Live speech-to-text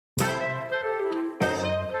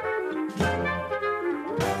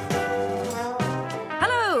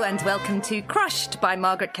and welcome to Crushed by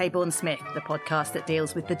Margaret Cabourn-Smith, the podcast that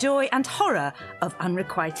deals with the joy and horror of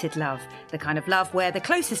unrequited love, the kind of love where the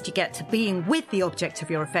closest you get to being with the object of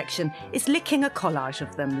your affection is licking a collage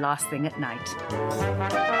of them last thing at night.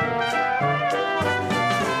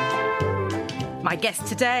 My guest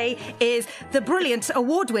today is the brilliant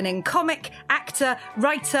award-winning comic, actor,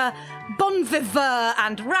 writer, bon viveur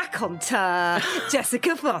and raconteur, Jessica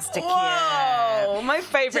Fostekew. Whoa! My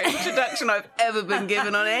favourite introduction I've ever been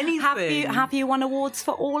given on anything. Have you won awards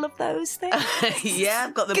for all of those things? Yeah,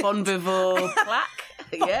 I've got the bon viveur plaque.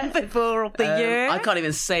 Yeah. Bon viveur of the year. I can't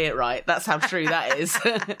even say it right. That's how true that is.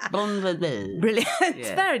 Bon viveur. Brilliant.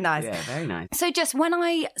 Yeah. Very nice. Yeah, very nice. So, Jess, when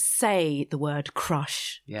I say the word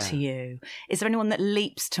crush to you, is there anyone that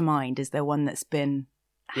leaps to mind? Is there one that's been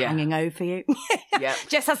hanging over you? Yeah.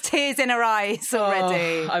 Jess has tears in her eyes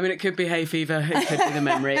already. I mean, it could be hay fever. It could be the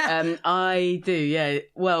memory. I do, yeah.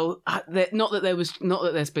 Well, not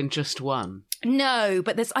that there's been just one. No,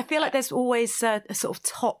 but I feel like there's always a sort of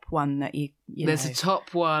top one that you There's know. a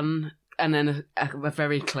top one and then a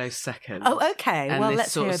very close second. Oh, okay. And well, this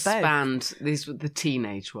let's sort hear of both. spanned, these were the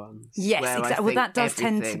teenage ones. Yes, exactly. Well, that does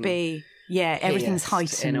tend to be, everything's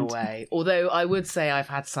heightened. In a way. Although I would say I've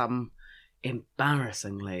had some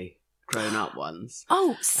embarrassingly grown-up ones.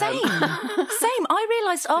 Oh, same. Same. I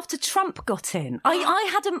realised after Trump got in, I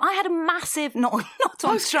had a massive not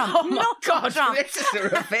on Trump. Oh my not God, on Trump. this is a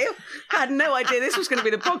reveal. I had no idea this was going to be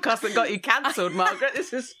the podcast that got you cancelled, Margaret.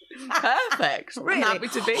 This is perfect. Really I'm happy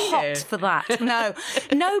to be hot here. for that.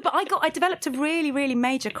 No, but I developed a really, really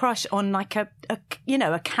major crush on like a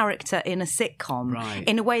character in a sitcom, Right.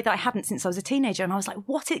 in a way that I hadn't since I was a teenager. And I was like,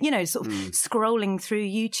 sort of scrolling through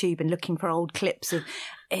YouTube and looking for old clips of.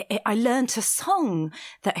 I learnt a song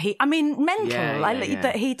that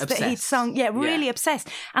that he'd sung. Yeah, really obsessed.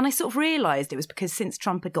 And I sort of realised it was because since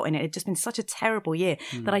Trump had got in, it had just been such a terrible year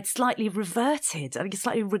that I'd slightly reverted. I'd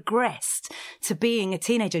slightly regressed to being a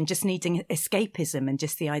teenager and just needing escapism and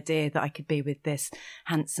just the idea that I could be with this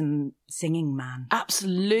handsome singing man.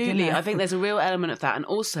 Absolutely. You know? I think there's a real element of that. And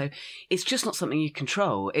also, it's just not something you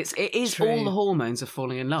control. It is True. all the hormones of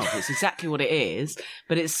falling in love. It's exactly what it is.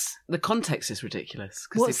 But the context is ridiculous.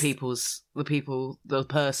 Because the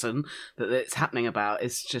person that it's happening about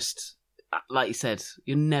is just, like you said,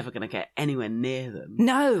 you're never going to get anywhere near them.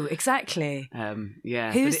 No, exactly.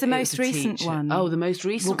 Who's the most recent one? Oh, the most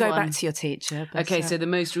recent one. We'll go back to your teacher. But, Okay, so the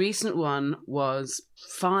most recent one was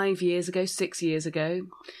 6 years ago.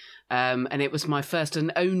 And it was my first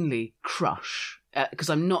and only crush,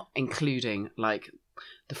 because I'm not including, like,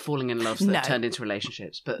 the falling in love that turned into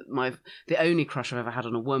relationships, but the only crush I've ever had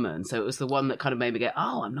on a woman. So it was the one that kind of made me go,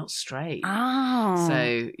 "Oh, I'm not straight." Oh,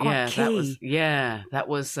 so that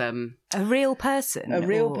was a real person. A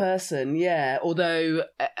real person, yeah. Although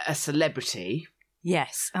a celebrity,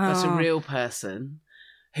 yes, that's a real person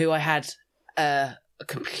who I had a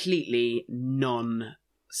completely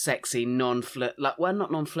non-sexy, non-flirt, like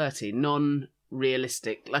not non-flirty,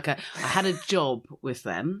 non-realistic. Like I had a job with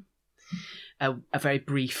them. A very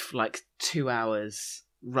brief, like 2 hours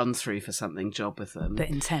run through for something job with them. But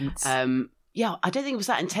intense. I don't think it was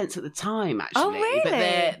that intense at the time, actually. Oh, really? But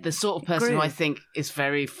they're the sort of person who I think is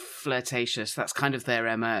very flirtatious. That's kind of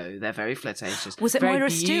their MO. They're very flirtatious. Was it very Moira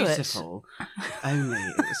beautiful. Only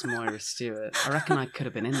it was Moira Stewart. I reckon I could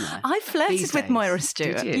have been in there. I flirted These with days. Moira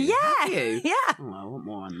Stewart. Did you? Yeah. Have you? Yeah. Oh, I want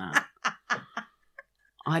more on that.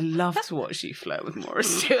 I love to watch you flirt with Moira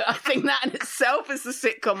Stewart. I think that in itself is the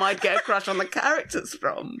sitcom I'd get a crush on the characters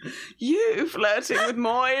from. You flirting with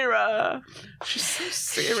Moira. She's so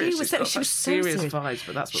serious. She was so serious vibes,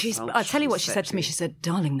 but that's what I'll tell you what she said to me. She said,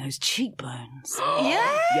 "Darling, those cheekbones."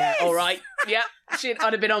 Yes! Yeah, all right. Yeah,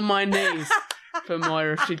 I'd have been on my knees for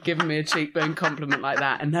Moira if she'd given me a cheekbone compliment like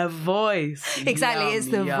that. And her voice. Exactly, it's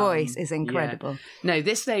the voice is incredible. Yeah. No,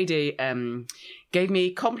 this lady gave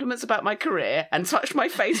me compliments about my career and touched my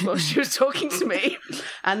face while she was talking to me.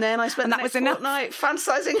 And then I spent the next fortnight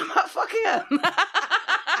fantasising about fucking her.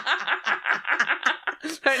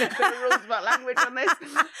 I don't know if there are rules about language on this.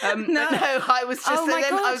 No, I was just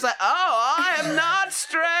I was like, I am not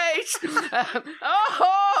straight.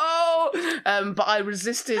 But I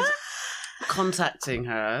resisted contacting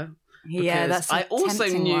her. Yeah, that's I also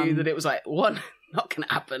knew one. that it was like one Not going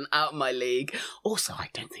to happen. Out of my league. Also, I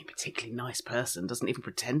don't think particularly nice person. Doesn't even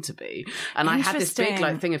pretend to be. And I had this big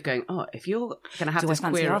thing of going, if you're going to have this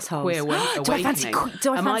queer awakening,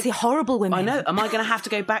 do I fancy horrible women? I know. Am I going to have to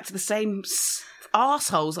go back to the same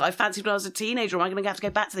arseholes that I fancied when I was a teenager? Or am I going to have to go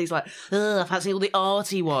back to these I fancy all the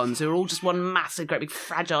arty ones who are all just one massive, great big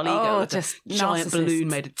fragile ego with a giant balloon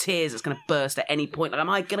made of tears that's going to burst at any point? Like, am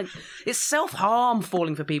I going to? It's self-harm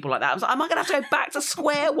falling for people like that. I was like, am I going to have to go back to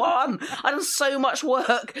square one? I've done so much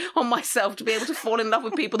work on myself to be able to fall in love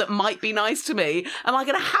with people that might be nice to me. Am I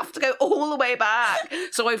going to have to go all the way back?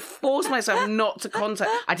 So I forced myself not to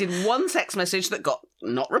contact. I did one text message that got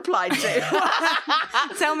not replied to.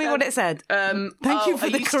 Tell me what it said. Thank you for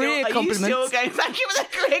the career compliments. Thank you for the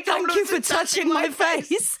career compliments. Thank you for touching my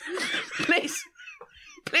face.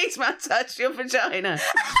 Please, man, touch your vagina.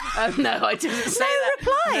 No, I didn't say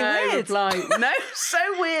that. No reply. No, so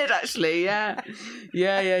weird, actually. Yeah.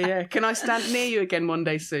 Can I stand near you again one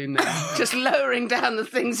day soon then? Just lowering down the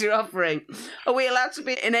things you're offering. Are we allowed to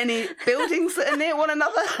be in any buildings that are near one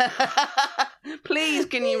another? Please,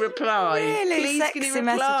 can you reply? Really sexy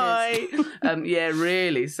messages.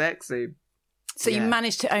 Really sexy. So you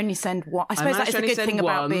managed to only send one. I suppose that is a good thing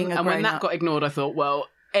about being a grown-up. And when that got ignored, I thought, well,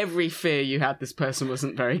 every fear you had this person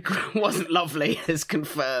wasn't lovely, is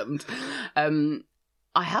confirmed. I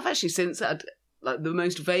have actually since had the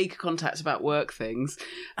most vague contacts about work things,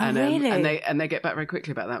 and really? and they get back very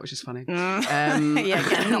quickly about that, which is funny. Not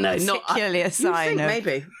particularly a sign.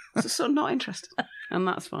 Maybe just sort of not interested, and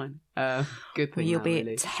that's fine. Good thing. You'll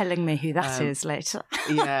be telling me who that is later.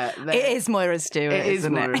 Yeah, it is Moira Stewart.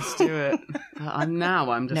 Isn't it? Moira Stewart. I'm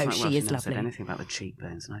just no, like, she is never lovely. Said anything about the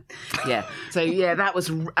cheekbones, So that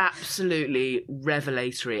was absolutely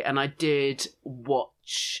revelatory, and I did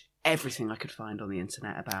watch everything I could find on the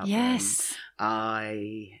internet about them.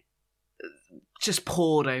 I just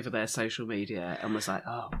poured over their social media and was like,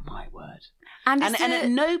 oh my word. And at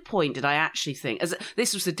no point did I actually think,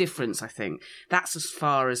 this was the difference, I think. That's as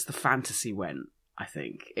far as the fantasy went, I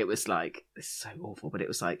think. It was like, this is so awful, but it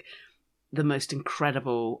was like the most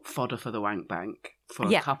incredible fodder for the wank bank for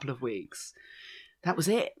a couple of weeks. That was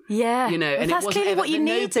it. Yeah. And that's it wasn't clearly what you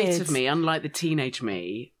needed. No bit of me, unlike the teenage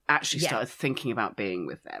me, actually started thinking about being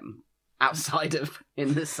with them outside of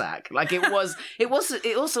in the sack. Like it was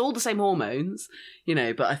all the same hormones,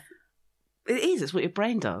 but it's what your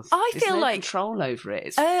brain does. I feel no like control over it.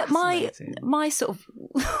 It's my sort of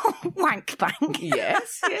wank bank.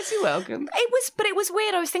 Yes, you're welcome. It was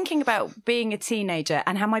weird. I was thinking about being a teenager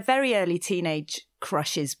and how my very early teenage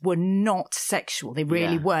crushes were not sexual. They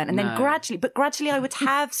really weren't. And then gradually I would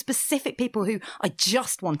have specific people who I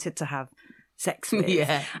just wanted to have sex with.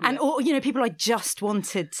 Or people I just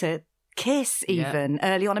wanted to kiss even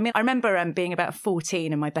early on. I mean, I remember being about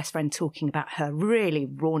 14 and my best friend talking about her really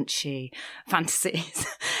raunchy fantasies.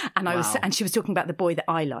 And she was talking about the boy that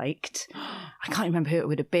I liked. I can't remember who it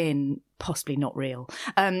would have been, possibly not real.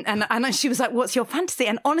 And she was like, what's your fantasy?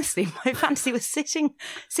 And honestly, my fantasy was sitting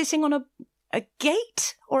on a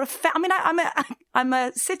gate or I'm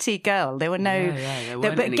a city girl. There were no,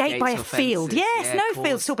 but a gate by a field. Fences. Yes, no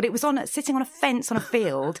field at all. But it was sitting on a fence on a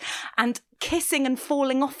field and kissing and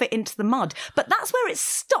falling off it into the mud. But that's where it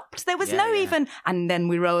stopped. There was even, and then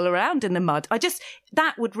we roll around in the mud.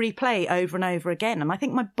 That would replay over and over again. And I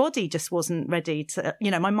think my body just wasn't ready to,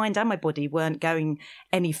 my mind and my body weren't going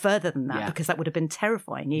any further than that because that would have been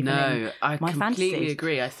terrifying. I completely fantasies.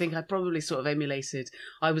 agree. I think I probably sort of emulated,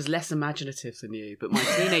 I was less imaginative than you, but my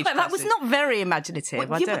teenage that was not very imaginative. Well,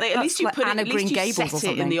 but at least you put Anna Green Gables or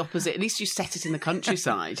something. In the opposite. At least you set it in the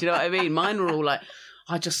countryside. You know what I mean? Mine were all like,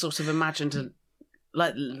 I just sort of imagined the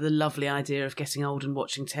lovely idea of getting old and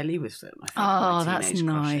watching telly with them. I think, that's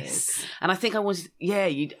nice. And I think I was,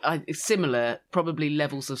 similar, probably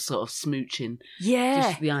levels of sort of smooching. Yeah.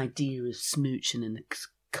 Just the idea of smooching and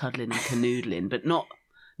cuddling and canoodling, but no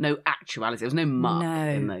actuality. There was no muck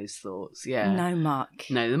in those thoughts. Yeah. No muck.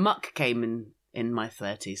 No, the muck came in my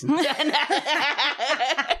 30s.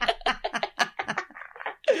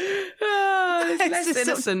 It's less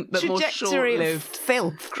innocent, but more short-lived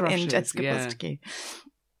filth crushes in Jessica Fostekew.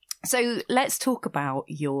 So let's talk about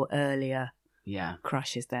your earlier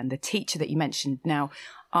crushes then. The teacher that you mentioned. Now,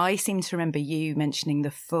 I seem to remember you mentioning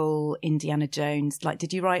the full Indiana Jones. Like,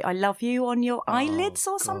 did you write "I love you" on your eyelids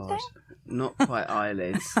or something? Not quite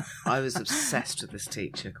eyelids. I was obsessed with this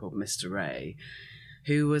teacher called Mr. Ray,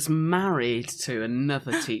 who was married to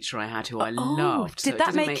another teacher I had who I loved. Did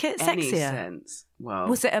that make it any sexier? Sense. Well,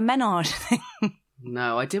 was it a menage thing?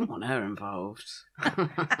 No, I didn't want her involved. But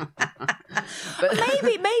maybe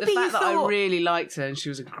the fact you that thought I really liked her and she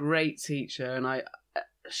was a great teacher, and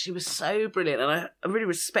she was so brilliant, and I really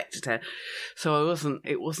respected her. So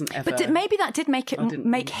it wasn't ever. But maybe that did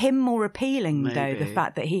make him more appealing, though, the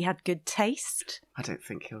fact that he had good taste. I don't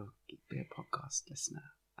think he'll be a podcast listener.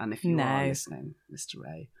 And if you are listening, Mr.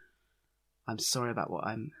 Ray, I'm sorry about what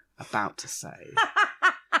I'm about to say.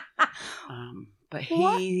 But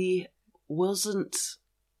he wasn't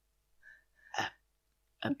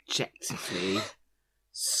objectively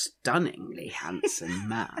stunningly handsome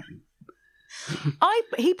man.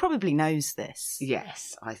 He probably knows this.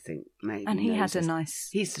 Yes, I think maybe. And he had a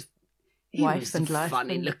nice wife and life.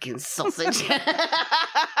 Funny-looking sausage.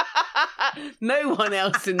 No one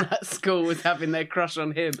else in that school was having their crush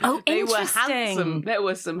on him. Oh, they interesting. Were handsome. There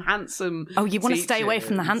were some handsome. Oh, you want teachers. to stay away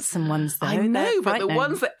from the handsome ones, though. I know, but the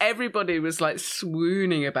ones that everybody was like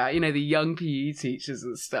swooning about, the young PE teachers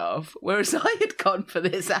and stuff. Whereas I had gone for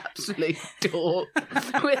this absolute dork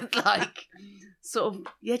with like. Sort of,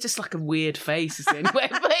 just like a weird face is the only way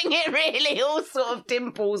of putting it, really. All sort of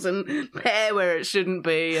dimples and hair where it shouldn't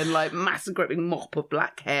be, and like massive gripping mop of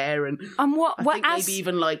black hair, and maybe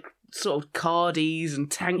even like sort of cardies and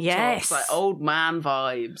tank tops, like old man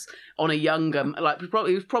vibes on a younger, like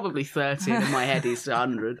he was probably 30, and in my head he's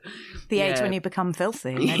 100. The age when you become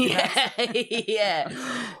filthy. Yeah.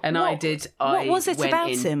 And what was it about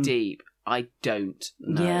in him? Deep. I don't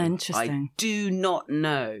know. Yeah, interesting. I do not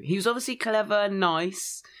know. He was obviously clever,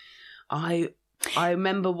 nice. I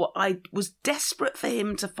remember I was desperate for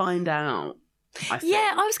him to find out. I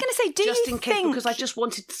was going to say, just in case, because I just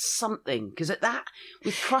wanted something. Because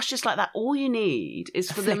with crushes like that, all you need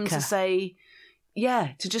is for them to say,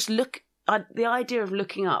 to just look. The idea of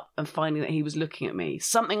looking up and finding that he was looking at me,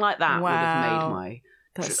 something like that would have made my.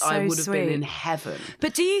 That's so I would have sweet. been in heaven.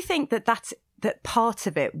 But do you think that part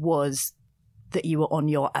of it was that you were on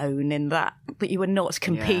your own in that you were not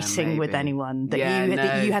competing with anyone,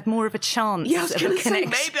 that you had more of a chance I was of going a to say,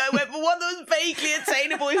 connection? maybe I went for one that was vaguely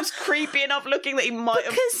attainable. He was creepy enough looking that he might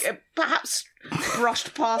have perhaps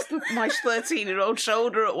brushed past my 13-year-old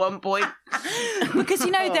shoulder at one point. Because,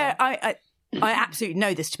 I absolutely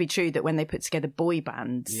know this to be true, that when they put together boy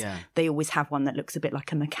bands, they always have one that looks a bit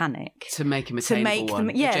like a mechanic. To make him attainable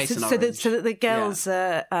one. So that the girls,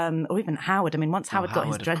 or even Howard. I mean, once Howard got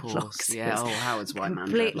his dreadlocks. Yeah, Howard's white man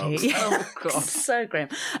completely. dreadlocks. Oh, God. So grim.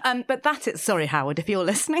 But sorry, Howard, if you're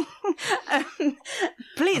listening,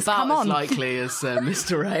 please about come on. About as likely as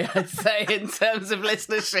Mr. Ray, I'd say, in terms of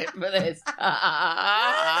listenership for this.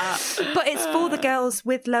 But it's for the girls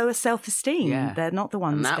with lower self-esteem. Yeah. They're not the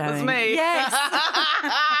ones and that going. was me.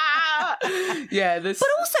 Yes. But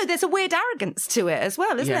also there's a weird arrogance to it as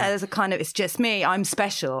well, isn't there? There's a kind of, it's just me, I'm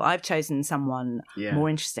special, I've chosen someone more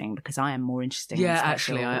interesting because I am more interesting.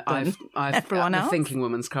 Actually, I've everyone else. The thinking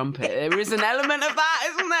woman's crumpet. There is an element of that,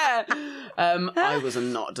 isn't there? I was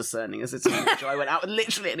not discerning as a teenager. I went out with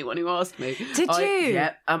literally anyone who asked me. Did you?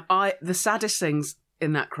 Yeah. The saddest things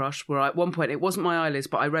in that crush were, at one point, it wasn't my eyelids,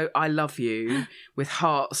 but I wrote "I love you" with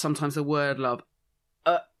hearts, sometimes the word "love,"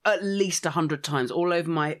 at least 100 times, all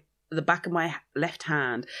over the back of my left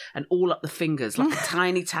hand and all up the fingers, like a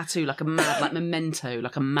tiny tattoo, like memento,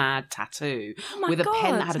 like a mad tattoo, with a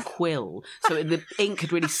pen that had a quill, so the ink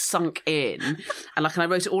had really sunk in, and I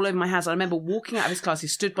wrote it all over my hands. I remember walking out of his class. He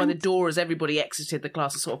stood by the door as everybody exited the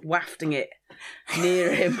class and sort of wafting it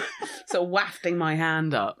near him, sort of wafting my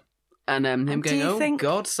hand up, and him going,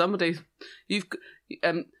 God, somebody's got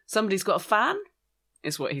a fan.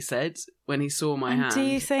 Is what he said when he saw my hand. Do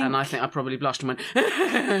you think? And I think I probably blushed and went,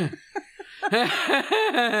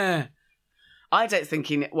 I don't think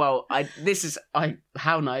he knew. Well,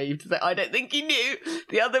 how naive to say, I don't think he knew.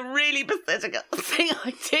 The other really pathetic thing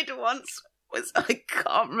I did once was, I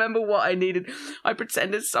can't remember what I needed. I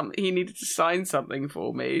pretended he needed to sign something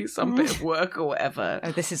for me, some bit of work or whatever.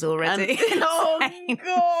 Oh, this is already oh,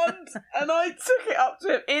 God! And I took it up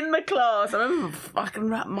to him in the class. I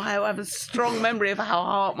remember I have a strong memory of how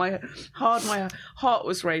hard my heart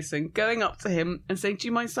was racing, going up to him and saying, "Do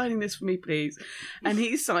you mind signing this for me, please?" And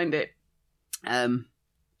he signed it.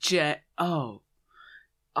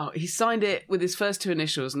 He signed it with his first 2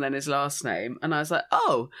 initials and then his last name. And I was like,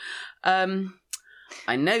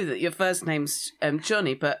 I know that your first name's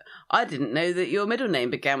Johnny, but I didn't know that your middle name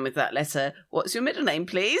began with that letter. What's your middle name,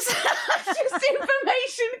 please? Just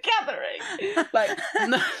information gathering.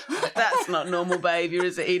 No, that's not normal behaviour,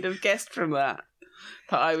 is it? He'd have guessed from that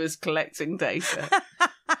I was collecting data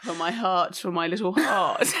for my little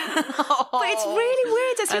heart. But it's really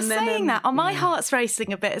weird as you're saying that. My heart's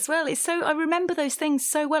racing a bit as well. It's so, I remember those things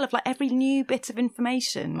so well, of every new bit of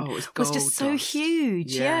information was just so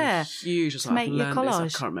huge. Yeah. Huge. To make your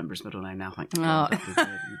collage. I can't remember his middle name now, thank God.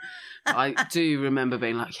 I do remember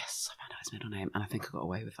being like, yes, I've had his middle name, and I think I got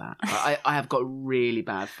away with that. But I have got really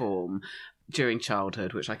bad form during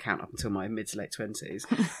childhood, which I count up until my mid to late 20s,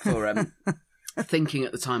 for thinking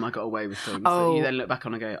at the time I got away with things that you then look back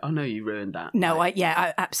on and go, oh no, you ruined that. No, I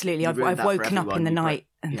absolutely. I've woken up in the night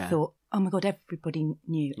and thought, oh my God, everybody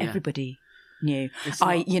knew. Yeah. Everybody knew. There's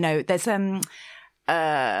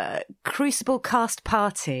Crucible Cast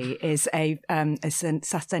Party is it's a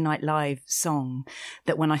Saturday Night Live song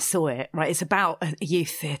that when I saw it, right, it's about a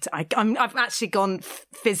youth theatre. I've actually gone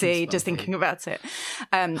fizzy just thinking about it.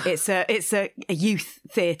 It's a youth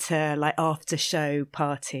theatre like after show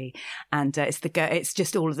party, and it's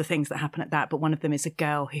just all of the things that happen at that. But one of them is a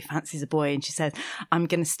girl who fancies a boy, and she says, "I'm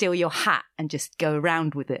going to steal your hat and just go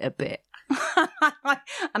around with it a bit."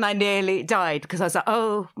 And I nearly died because I was like,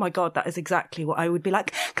 oh my God, that is exactly what I would be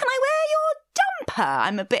like. Can I wear your jumper?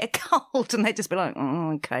 I'm a bit cold. And they'd just be like,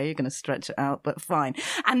 oh, okay, you're going to stretch it out, but fine.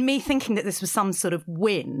 And me thinking that this was some sort of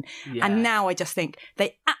win. Yeah. And now I just think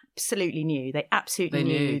they absolutely knew. They absolutely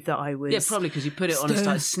knew that I was. Yeah, probably because you put it on and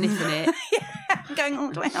started sniffing it. Yeah. Going,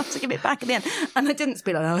 oh, do I have to give it back at the end? And I didn't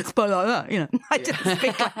speak like that. I spoke like that, I didn't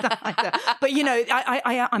speak like that either. But,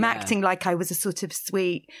 I'm acting like I was a sort of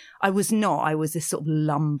sweet... I was not. I was this sort of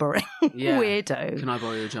lumbering weirdo. Can I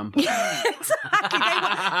borrow your jumper? Yeah, exactly.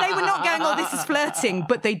 They were not going, oh, this is flirting,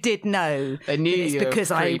 but they did know. They knew you were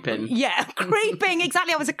creeping. Creeping.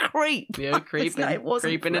 Exactly. I was a creep. Yeah, creeping.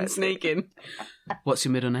 Creeping and sneaking. What's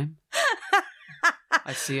your middle name?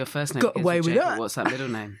 I see your first name. Got away with that. What's that middle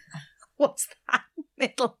name? What's that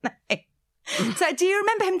middle name? So do you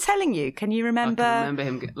remember him telling you? Can you remember? I can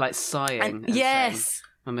remember him sighing. Yes. Saying,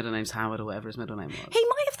 my middle name's Howard or whatever his middle name was. He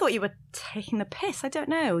might have thought you were taking the piss. I don't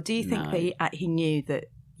know. Do you think that he knew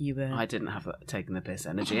that you were... I didn't have taking the piss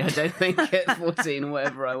energy. I don't think at 14 or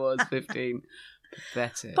whatever I was, 15.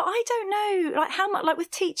 Pathetic. But I don't know, like how much, like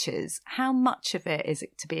with teachers, how much of it is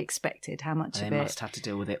it to be expected? How much of it... They must have to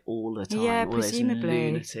deal with it all the time. Yeah, presumably. All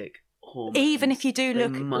those lunatic hormones. Even if you do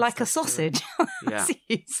look like a sausage, as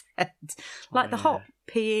you said. Like the hot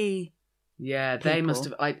PE Yeah, people. They must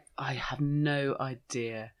have... I have no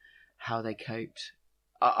idea how they coped.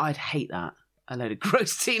 I'd hate that. A load of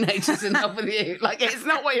gross teenagers in love with you. Like, it's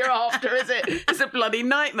not what you're after, is it? It's a bloody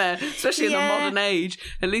nightmare, especially in the modern age.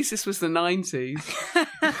 At least this was the 90s.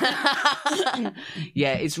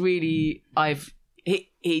 Yeah, it's really...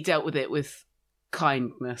 He dealt with it with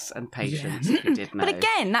kindness and patience, if he did know. But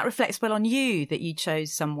again, that reflects well on you, that you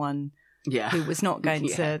chose someone who was not going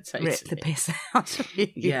to rip the piss out of you.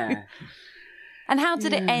 Yeah. And how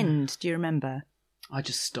did it end? Do you remember? I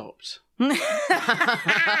just stopped. I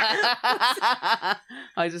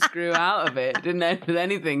just grew out of it. Didn't end with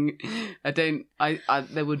anything. There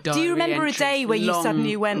were diary. Do you remember a day where you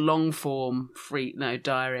suddenly went long form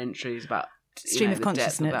diary entries about stream of the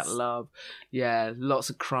consciousness, depth of that love? Yeah, lots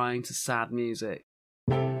of crying to sad music.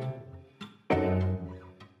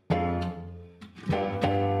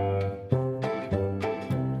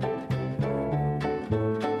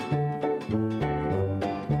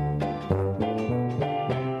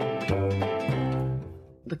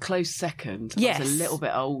 The close second, I was a little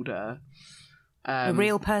bit older. A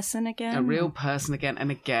real person again? A real person again, and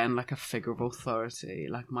again, like a figure of authority.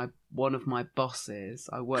 Like one of my bosses,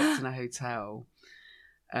 I worked in a hotel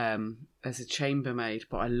as a chambermaid,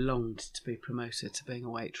 but I longed to be promoted to being a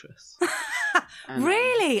waitress.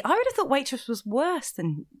 Really? I would have thought waitress was worse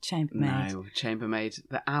than chambermaid. No, chambermaid,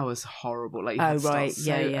 the hours are horrible. Like, you had to start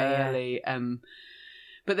so early.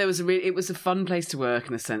 But it was a fun place to work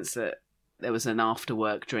in the sense that there was an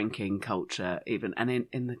after-work drinking culture, even, and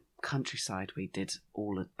in the countryside we did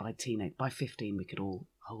by 15 we could all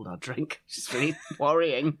hold our drink, which is really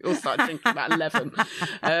worrying. We all started drinking about 11.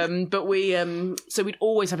 But so we'd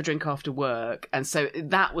always have a drink after work, and so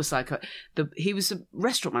that was like he was a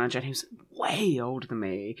restaurant manager, and he was way older than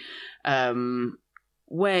me,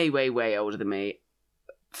 way older than me.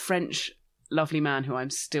 French. Lovely man who I'm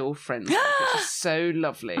still friends with, which is so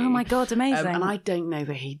lovely. Oh my God, amazing. And I don't know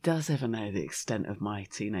that he does ever know the extent of my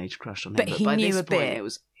teenage crush on him. But he by knew this a point,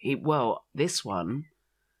 bit. This one,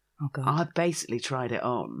 oh God, I basically tried it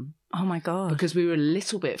on. Oh my God. Because we were a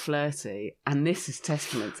little bit flirty, and this is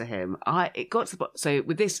testament to him. It got to the point, so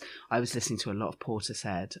with this, I was listening to a lot of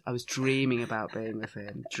Portishead. I was dreaming about being with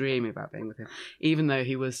him, even though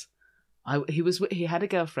he had a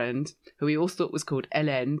girlfriend who we all thought was called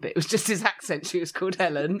Ellen, but it was just his accent. She was called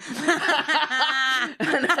Helen.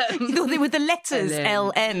 And, you thought they were the letters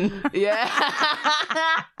LN. Yeah.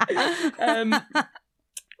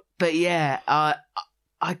 But yeah, I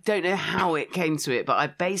don't know how it came to it, but I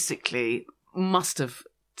basically must have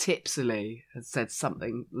tipsily had said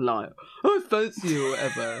something like, "I fancy you," or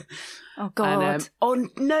whatever. Oh, God.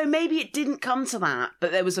 No, maybe it didn't come to that,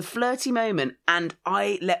 but there was a flirty moment and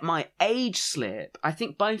I let my age slip. I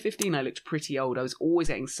think by 15 I looked pretty old. I was always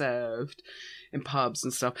getting served in pubs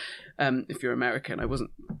and stuff. If you're American, I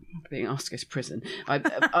wasn't being asked to go to prison.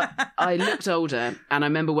 I looked older, and I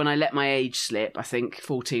remember when I let my age slip, I think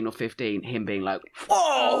 14 or 15, him being like,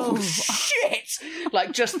 "Whoa, shit!"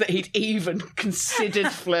 Like, just that he'd even considered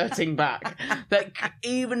flirting back, that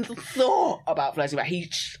even thought about flirting back.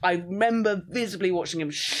 I remember visibly watching him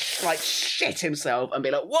shit himself and be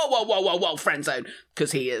like, whoa, friend zone,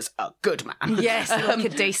 because he is a good man. Yes, like a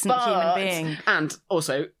decent human being. And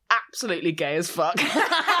also absolutely gay as fuck.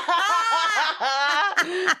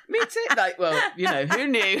 Me too. Like, well, you know, who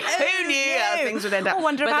knew? Who knew how things would end up? I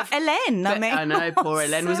wonder about Hélène. I know, poor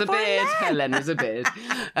Hélène was a beard. Hélène was a beard.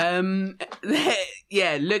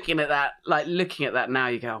 Yeah, looking at that now,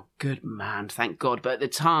 you go, oh, good man, thank God. But at the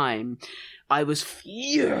time, I was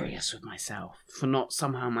furious with myself for not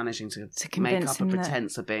somehow managing to make up a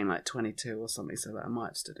pretense of being like 22 or something, so that I might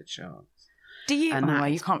have stood a chance. Do you?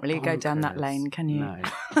 You can't really go down that lane, can you?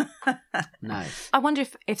 No. I wonder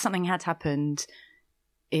if something had happened,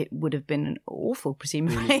 it would have been awful,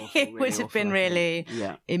 presumably. Really awful, it would have been really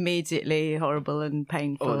immediately horrible and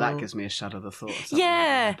painful. Oh, that gives me a shudder, the thought of something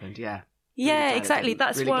that happened. Yeah. Yeah, really exactly.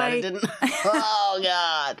 That's really why. Glad it didn't. Oh,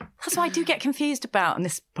 God. That's why I do get confused about, and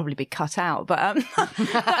this will probably be cut out, but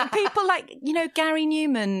people like, Gary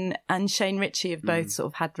Newman and Shane Ritchie have both sort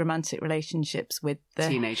of had romantic relationships with the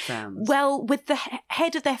teenage fans. Well, with the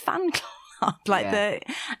head of their fan club,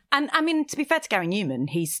 and I mean, to be fair to Gary Newman,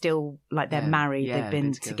 he's still they're married, they've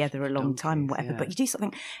been together a long time, whatever. But you do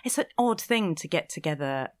something. It's an odd thing to get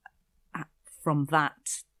together from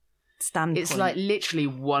that standpoint. It's like literally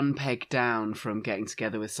one peg down from getting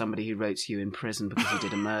together with somebody who wrote to you in prison because you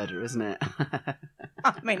did a murder, isn't it?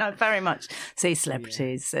 I mean, I very much see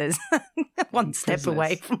celebrities as one step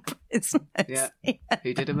away from prisoners. Yeah.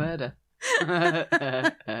 Who did a murder?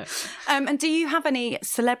 And do you have any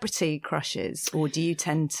celebrity crushes, or do you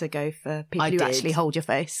tend to go for people who actually hold your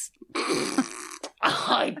face?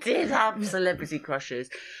 I did have celebrity crushes.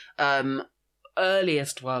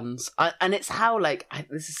 Earliest ones, and it's how I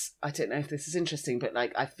don't know if this is interesting, but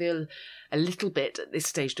I feel a little bit at this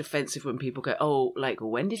stage defensive when people go, "Oh,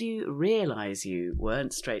 when did you realise you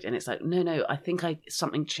weren't straight?" And it's like, no, I think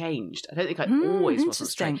something changed. I don't think I always wasn't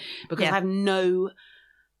straight, because I have no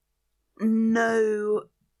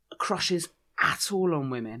crushes at all on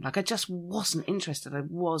women. I just wasn't interested. I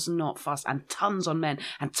was not fussed, and tons on men,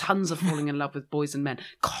 and tons of falling in love with boys and men,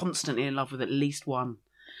 constantly in love with at least one.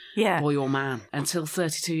 Boy or man, until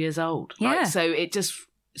 32 years old. Yeah. So it just,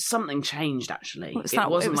 something changed, actually. Well,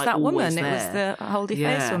 it was that woman. There. It was the holdy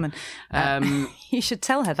face woman. You should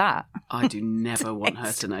tell her that. I do never want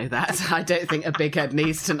her to know that. I don't think a big head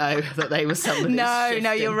needs to know that they were somebody's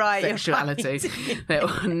No, you're right. sexuality. You're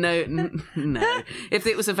right. No. If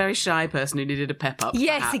it was a very shy person who needed a pep up.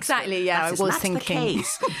 Yes, perhaps, exactly. Yeah, I was thinking.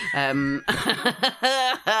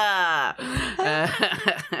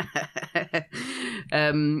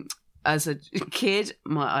 As a kid,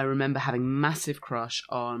 I remember having massive crush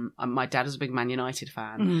on. My dad was a big Man United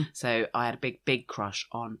fan, so I had a big crush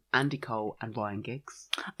on Andy Cole and Ryan Giggs.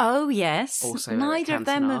 Oh yes, also neither of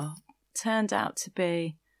them have turned out to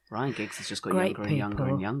be. Ryan Giggs has just got Great younger and younger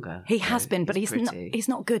and younger. He has been, but he's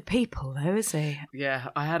not good people, though, is he? Yeah,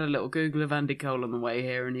 I had a little Google of Andy Cole on the way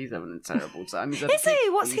here, and he's having a terrible time. Is he?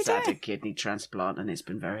 What's he doing? He's had a kidney transplant, and it's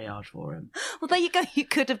been very hard for him. Well, there you go. You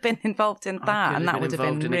could have been involved in that, and that would have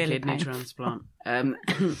been really in a kidney painful. transplant.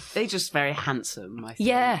 They're just very handsome, I think.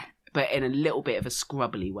 Yeah. But in a little bit of a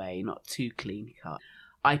scrubbly way, not too clean cut.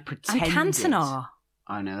 I pretended... And Cantona.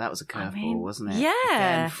 I know, that was a curveball, wasn't it?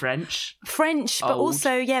 Yeah. Again, French, but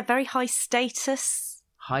also, very high status.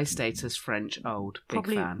 High status, French, old. Big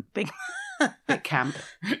fan. Big camp.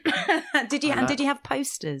 Did you have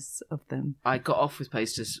posters of them? I got off with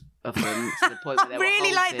posters of them to the point where there were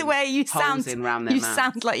really like the way you sound. You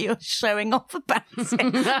sound like you're showing off about it.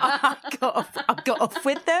 I got off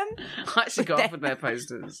with them. I actually got off with their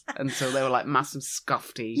posters until they were like massive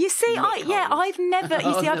scuffy. You see, I've never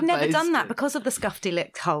done that because of the scuffy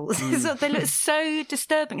licked holes. They look so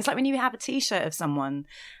disturbing. It's like when you have a T-shirt of someone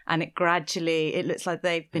and it looks like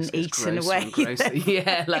they've been eaten away.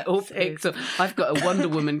 Yeah, like all picked up. I've got a Wonder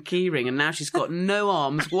Woman keyring, and now she's got no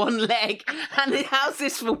arms, one leg, and how's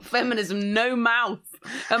this for feminism? No mouth.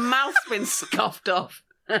 Her mouth's been scuffed off.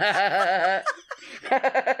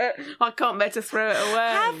 I can't bear to throw it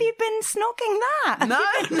away. Have you been snogging that? No.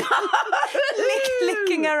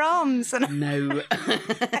 Licking her arms. And... No.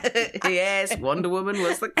 Yes, Wonder Woman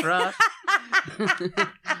was the crush.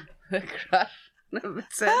 The crush never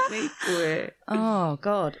turned me queer. Oh,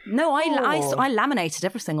 God. No, I laminated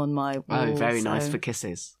everything on my wall. Oh, very nice for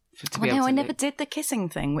kisses. I never did the kissing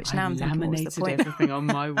thing, which now I'm thinking, laminated what's the point? everything on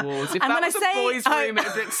my walls. If and that was a boy's room, it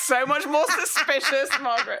would look so much more suspicious,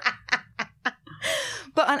 Margaret.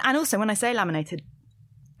 But and also, when I say laminated,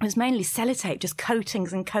 it was mainly sellotape, just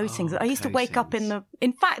coatings and coatings. I used to wake up in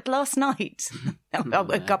fact, last night, I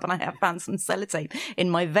woke up and I found some sellotape in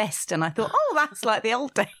my vest and I thought, oh, that's like the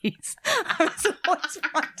old days. I was always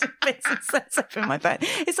finding bits of sellotape in my bed.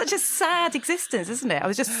 It's such a sad existence, isn't it? I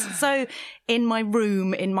was just so in my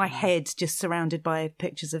room, in my head, just surrounded by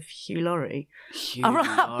pictures of Hugh Laurie.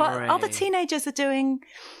 But other teenagers are doing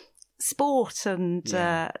sport and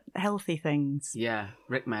healthy things. Yeah,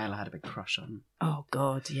 Rick Mayall had a big crush on. Oh,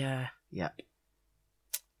 God, yeah. Yep.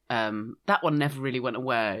 That one never really went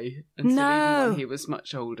away until even when he was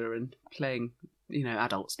much older and playing,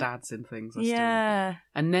 adults' dads in things.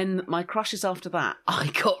 And then my crushes after that, I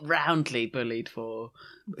got roundly bullied for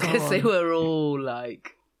because they were all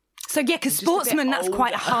like... So, yeah, because sportsman, that's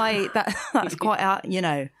quite high. That's quite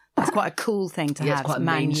that's quite a cool thing to have. It's quite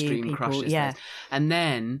mainstream crushes. Yeah. And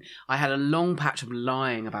then I had a long patch of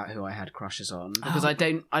lying about who I had crushes on because I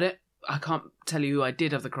can't tell you who I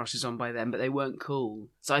did have the crushes on by then, but they weren't cool.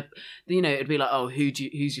 So it'd be like, oh, who's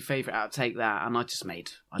your favourite out? Take that, and I just say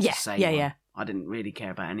one. I didn't really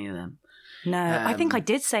care about any of them. No, I think I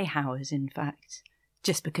did say Howard, in fact,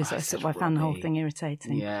 just because I found the whole thing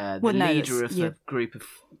irritating. Yeah, the leader of the group of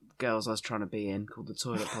girls I was trying to be in, called the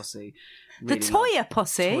Toilet Posse. Really the Toilet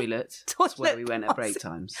Posse? Toilet. That's where we went at break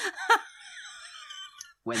times.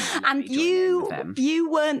 And you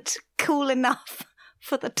weren't cool enough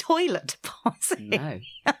for the Toilet Posse? No.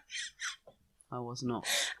 I was not.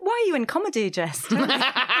 Why are you in comedy, Jess? Oh,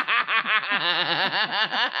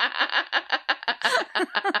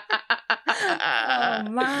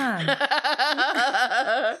 man.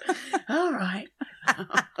 All right.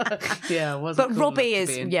 Yeah, I wasn't. But Robbie is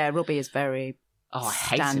very I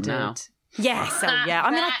hate standard. him now. Yes, yeah. I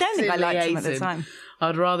mean, I don't think I liked him at the time.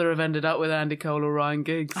 I'd rather have ended up with Andy Cole or Ryan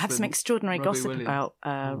Giggs. I have some extraordinary gossip Williams. about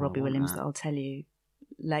Robbie Williams that I'll tell you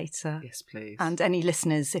later. Yes, please. And any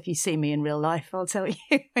listeners, if you see me in real life, I'll tell you.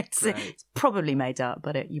 It's probably made up,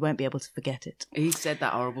 but you won't be able to forget it. He said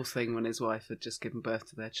that horrible thing when his wife had just given birth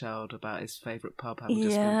to their child about his favourite pub having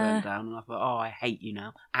just been burnt down, and I thought, oh, I hate you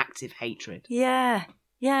now. Active hatred. Yeah,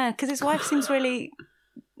 because his wife seems really,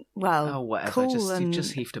 whatever. Cool You've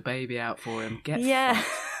just heaved a baby out for him.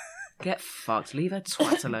 Get fucked. Leave her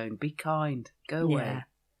twat alone. Be kind. Go away.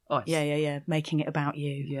 Oh, yeah. Making it about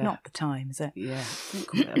you. Yeah. Not the time, is it? Yeah. Don't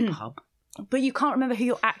call it a pub. But you can't remember who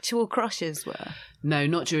your actual crushes were? No,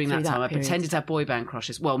 not during that time. I pretended to have boy band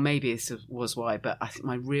crushes. Well, maybe this was why, but I think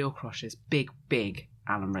my real crush is big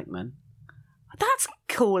Alan Rickman. That's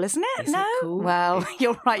cool, isn't it? Is it cool? Well,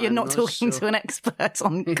 you're right. You're not talking to an expert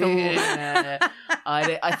on cool. Yeah.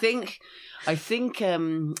 I think,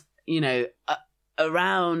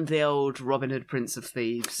 around the old Robin Hood Prince of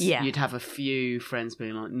Thieves, you'd have a few friends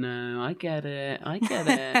being like, no, I get it.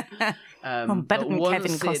 Better than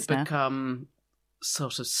Kevin Costner. Once it become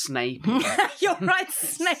sort of Snapey. You're right,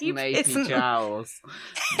 Snapey Jowls.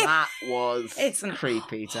 That was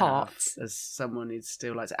creepy to hot. Have as someone who'd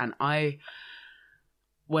still like to. And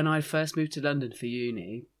when I first moved to London for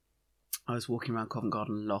uni, I was walking around Covent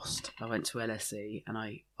Garden lost. I went to LSE and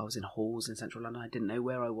I was in halls in central London. I didn't know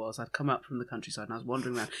where I was. I'd come up from the countryside and I was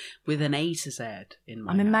wandering around with an A to Z in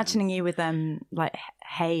my hand. Imagining you with like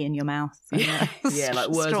hay in your mouth. Yeah, like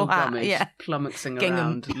Wurzel Gummidge flummoxing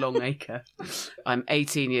around Long Acre. I'm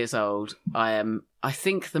 18 years old. I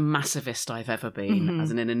think the massivest I've ever been,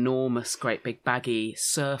 as in an enormous, great big baggy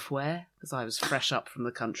surfwear, because I was fresh up from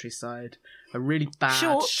the countryside. A really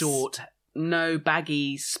bad short... No,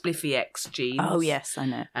 baggy, spliffy X jeans. Oh, yes, I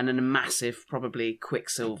know. And a massive, probably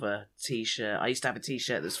Quicksilver T-shirt. I used to have a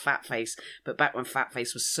T-shirt that was Fat Face, but back when Fat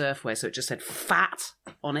Face was surfwear, so it just said fat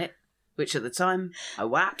on it, which at the time I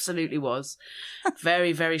absolutely was.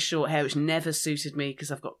 Very, very short hair, which never suited me because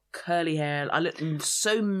I've got curly hair. I looked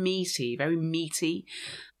so meaty, very meaty.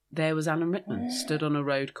 There was Alan Rickman, stood on a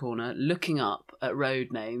road corner, looking up at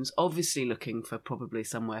road names, obviously looking for probably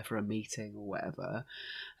somewhere for a meeting or whatever.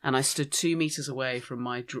 And I stood 2 meters away from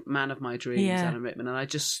my man of my dreams, Alan Rickman, and I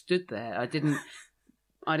just stood there. I didn't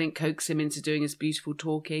coax him into doing his beautiful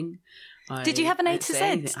talking. Did you have an A to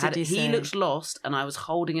Z? He looked lost, and I was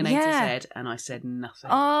holding an A to Z, and I said nothing.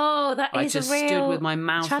 Oh, that is a real I just stood with my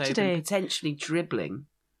mouth tragedy. open, potentially dribbling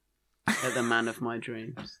at the man of my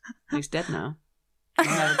dreams. He's dead now.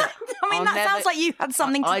 Sounds like you had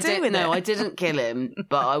something to do with it. No, I didn't kill him,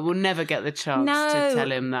 but I will never get the chance to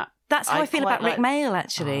tell him that. That's how I feel about Rick Mail,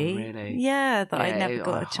 actually. Oh, really? Yeah, I never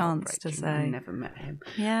got a chance to say. I never met him.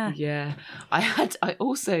 Yeah. Yeah. I had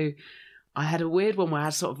a weird one where I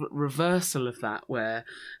had sort of reversal of that, where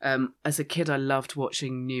as a kid I loved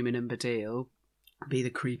watching Newman and Baddiel be the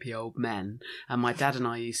creepy old men, and my dad and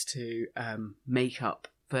I used to make up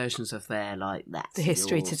versions of their, like, that's the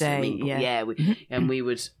history today. And we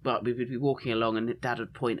would be walking along, and Dad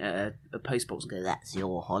would point at a postbox and go, "That's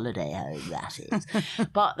your holiday home, that is."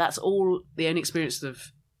 But that's all the only experience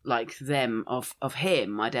of, like, them of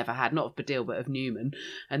him I'd ever had, not of Baddiel but of Newman.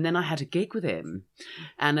 And then I had a gig with him,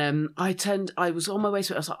 and I was on my way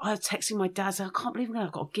to it. I was texting my dad, saying, "I can't believe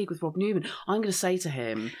I've got a gig with Rob Newman. I'm going to say to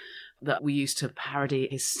him that we used to parody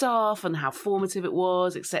his stuff and how formative it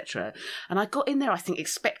was, etc." And I got in there, I think,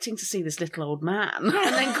 expecting to see this little old man, and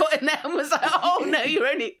then got in there and was like, "Oh no, you're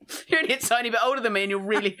only a tiny bit older than me, and you're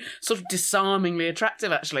really sort of disarmingly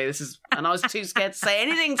attractive, actually." And I was too scared to say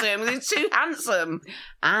anything to him because he's too handsome.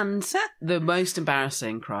 And the most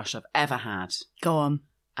embarrassing crush I've ever had. Go on.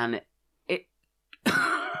 And it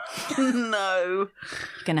no.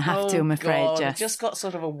 You're going to have to, I'm afraid, Jess. I've just got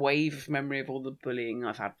sort of a wave of memory of all the bullying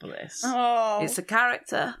I've had for this. Oh. It's a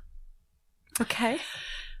character. Okay.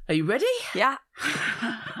 Are you ready? Yeah.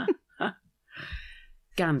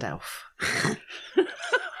 Gandalf.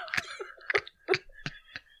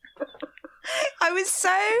 I was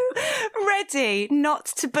so ready not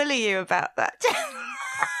to bully you about that.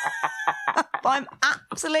 I'm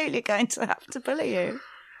absolutely going to have to bully you.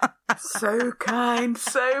 So kind,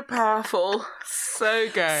 so powerful, so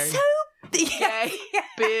gay. So gay.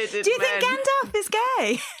 Bearded Do you men. think Gandalf is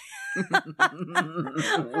gay?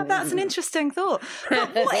 Well, that's an interesting thought.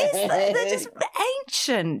 But what is that? They're just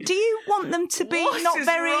ancient. Do you want them to be what not is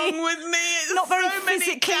very wrong with me? It's not very so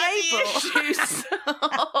physically able? Issues.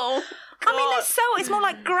 Oh, God. I mean, it's more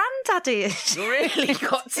like granddaddy issues. Really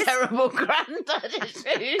got terrible granddad issues.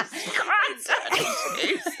 Granddad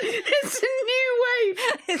issues. It's a new wave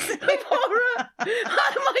of horror.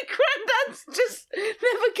 My granddad's just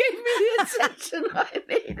never gave me the attention I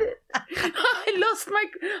needed.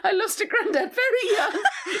 I lost a granddad very young,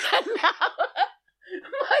 and now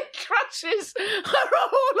my crushes are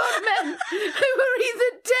all on men who are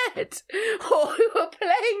either dead or who are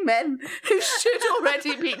playing men who should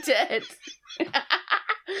already be dead.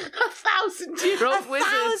 1,000-year-old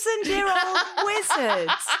wizards. 1,000-year-old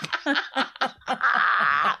wizards. What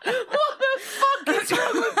the fuck is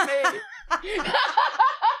wrong with me?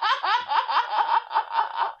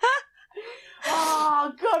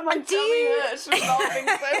 Oh, God, my tummy hurts from laughing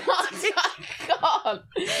so much. I can't.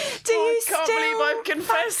 I can't believe I've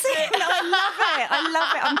confessed it. No, I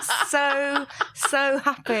love it. I'm so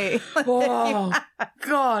happy. Oh,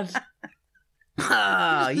 God.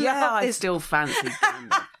 I still fancy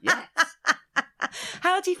Gandalf. Yes.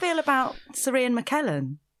 How do you feel about Sir Ian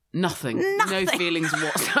McKellen? Nothing. No feelings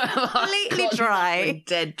whatsoever. Completely dry. Nothing.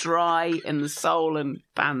 Dead dry in the soul and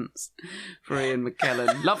pants for Ian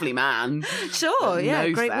McKellen. Lovely man. Sure, yeah,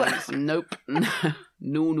 no great thanks. work. Nope.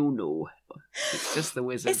 No. It's just the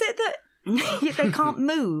wizard. Is it that they can't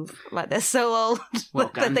move? Like they're so old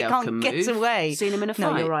that they can't get away? Seen him in a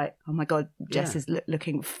fight? No, you're right. Oh my God, Jess is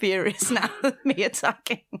looking furious now with me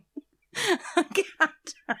attacking.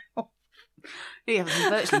 He can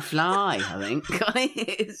virtually fly, I think.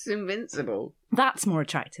 It's invincible. That's more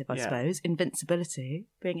attractive, I suppose. Invincibility,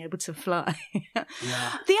 being able to fly. Yeah.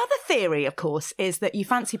 The other theory, of course, is that you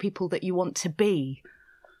fancy people that you want to be.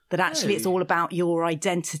 That actually it's all about your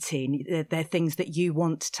identity. They're things that you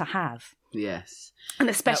want to have. Yes. And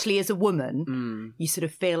especially as a woman, you sort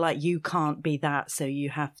of feel like you can't be that, so you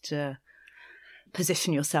have to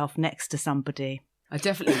position yourself next to somebody. I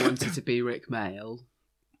definitely wanted to be Rick Mail.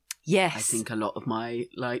 Yes. I think a lot of my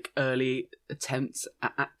early attempts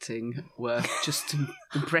at acting were just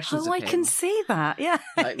impressions of him. I can see that, yeah.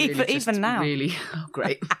 Really even now. Really,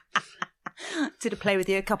 great. Did a play with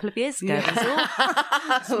you a couple of years ago. Yeah.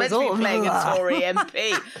 That's all. Meant to be playing a Tory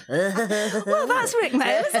MP. Well, that's Rick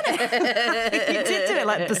Mail, isn't it? You did do it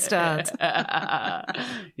like Bastard.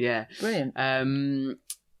 Yeah. Brilliant.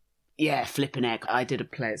 Yeah, flipping egg. I did a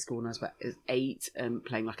play at school when I was about 8,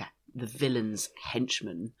 playing the villain's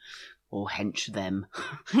henchman, or hench them,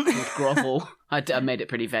 with Grovel. I made it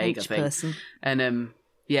pretty vague, I think. Person. And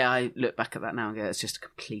I look back at that now and go, it's just a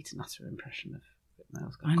complete and utter impression of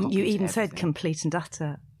And you even said complete and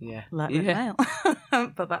utter. Yeah. Like the mail.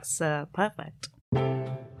 But that's perfect.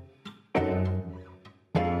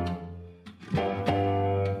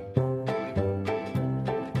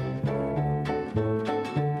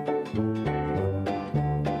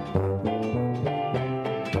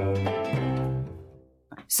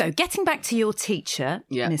 So getting back to your teacher,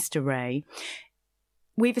 Mr. Ray,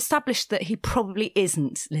 we've established that he probably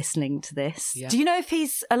isn't listening to this. Yeah. Do you know if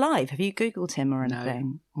he's alive? Have you Googled him or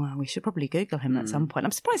anything? No. Well, we should probably Google him at some point.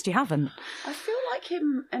 I'm surprised you haven't. I feel like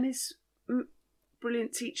him and his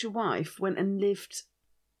brilliant teacher wife went and lived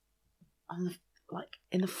on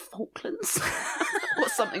in the Falklands or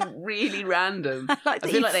something really random. I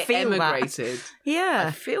feel like they emigrated. That. Yeah.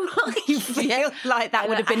 I feel like like that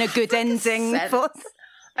would have been a good ending for...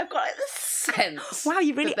 I've got the sense. Wow,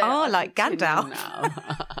 you really are like Gandalf.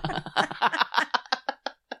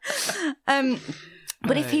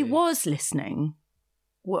 But if he was listening,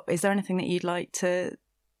 is there anything that you'd like to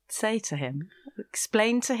say to him?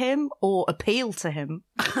 Explain to him or appeal to him?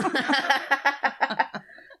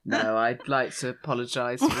 No, I'd like to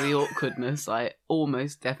apologise for the awkwardness I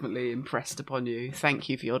almost definitely impressed upon you. Thank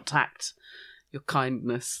you for your tact, your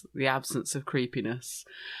kindness, the absence of creepiness.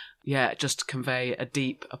 Yeah, just to convey a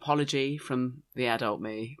deep apology from the adult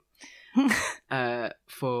me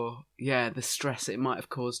for, the stress it might have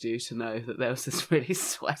caused you to know that there was this really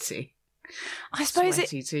sweaty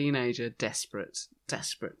teenager desperate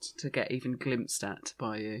to get even glimpsed at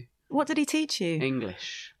by you. What did he teach you?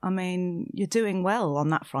 English. I mean, you're doing well on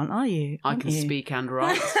that front, are you? I can speak and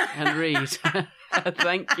write and read.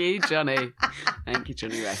 Thank you, Johnny. Thank you,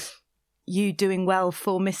 Johnny Ray. You doing well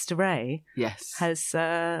for Mr. Ray, yes, has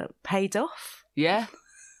paid off. Yeah,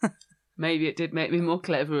 maybe it did make me more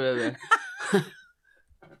cleverer.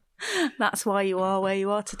 That's why you are where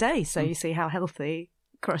you are today. So you see how healthy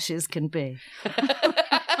crushes can be.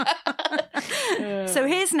 So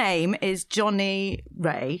his name is Johnny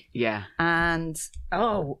Ray. Yeah, and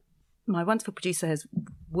my wonderful producer has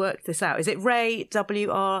worked this out. Is it Ray,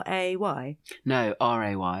 W-R-A-Y? No,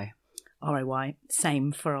 R-A-Y. R-A-Y,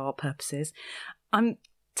 same for our purposes. I'm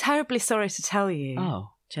terribly sorry to tell you,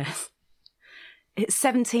 Jess, it's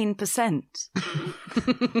 17%.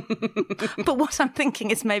 But what I'm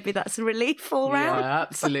thinking is maybe that's a relief all round. Yeah,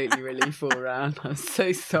 absolutely relief all round. I'm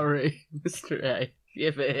so sorry, Mr. A.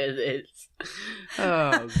 If it is.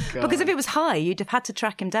 Oh, God. Because if it was high, you'd have had to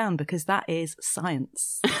track him down because that is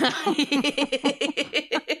science.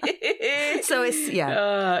 So it's,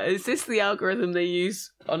 is this the algorithm they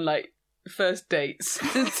use on, first dates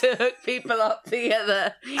to hook people up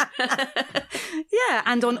together? Yeah,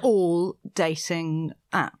 and on all dating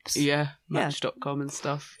apps. Yeah, Match.com and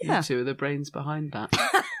stuff. Yeah. You two are the brains behind that.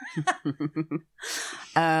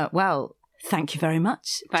 Well, thank you very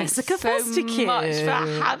much, Thanks Jessica Fostekew. Thanks so much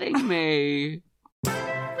for having me.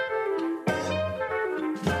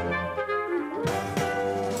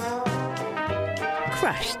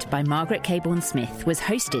 Crushed by Margaret Cabourn-Smith was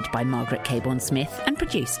hosted by Margaret Cabourn-Smith and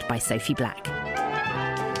produced by Sophie Black.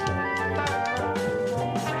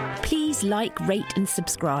 Please like, rate and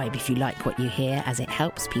subscribe if you like what you hear, as it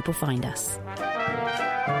helps people find us.